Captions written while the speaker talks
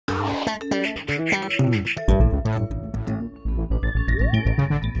Hello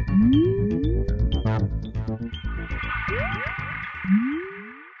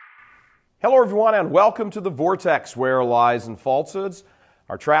everyone and welcome to The Vortex, where lies and falsehoods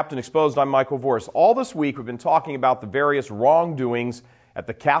are trapped and exposed. I'm Michael Voris. All this week we've been talking about the various wrongdoings at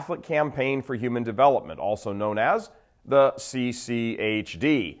the Catholic Campaign for Human Development, also known as the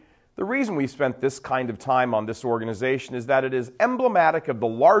CCHD. The reason we spent this kind of time on this organization is that it is emblematic of the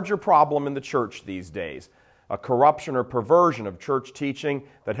larger problem in the church these days, a corruption or perversion of church teaching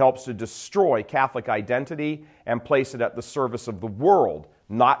that helps to destroy Catholic identity and place it at the service of the world,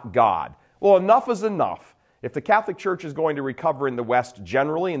 not God. Well, enough is enough. If the Catholic Church is going to recover in the West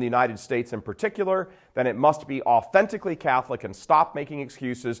generally, in the United States in particular, then it must be authentically Catholic and stop making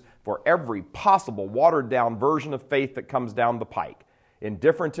excuses for every possible watered-down version of faith that comes down the pike.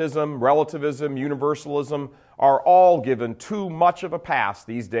 Indifferentism, relativism, universalism are all given too much of a pass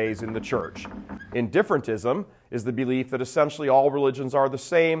these days in the Church. Indifferentism is the belief that essentially all religions are the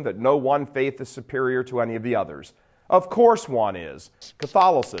same, that no one faith is superior to any of the others. Of course one is.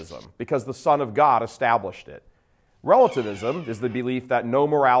 Catholicism, because the Son of God established it. Relativism is the belief that no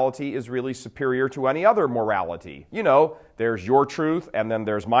morality is really superior to any other morality. You know, there's your truth and then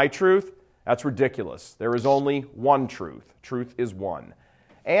there's my truth. That's ridiculous. There is only one truth. Truth is one.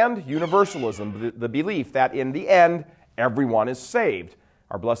 And universalism, the belief that in the end, everyone is saved.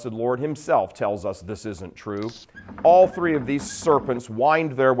 Our blessed Lord himself tells us this isn't true. All three of these serpents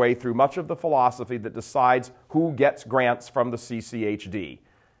wind their way through much of the philosophy that decides who gets grants from the CCHD.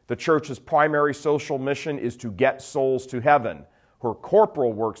 The Church's primary social mission is to get souls to heaven. Her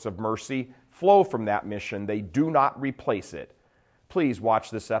corporal works of mercy flow from that mission. They do not replace it. Please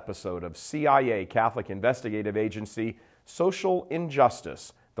watch this episode of CIA, Catholic Investigative Agency, Social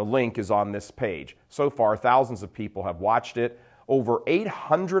Injustice. The link is on this page. So far, thousands of people have watched it. Over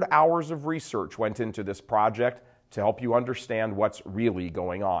 800 hours of research went into this project to help you understand what's really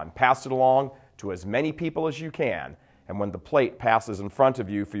going on. Pass it along to as many people as you can, and when the plate passes in front of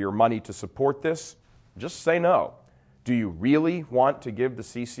you for your money to support this, just say no. Do you really want to give the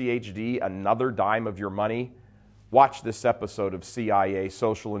CCHD another dime of your money? Watch this episode of CIA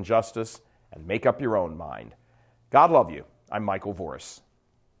Social Injustice and make up your own mind. God love you. I'm Michael Voris.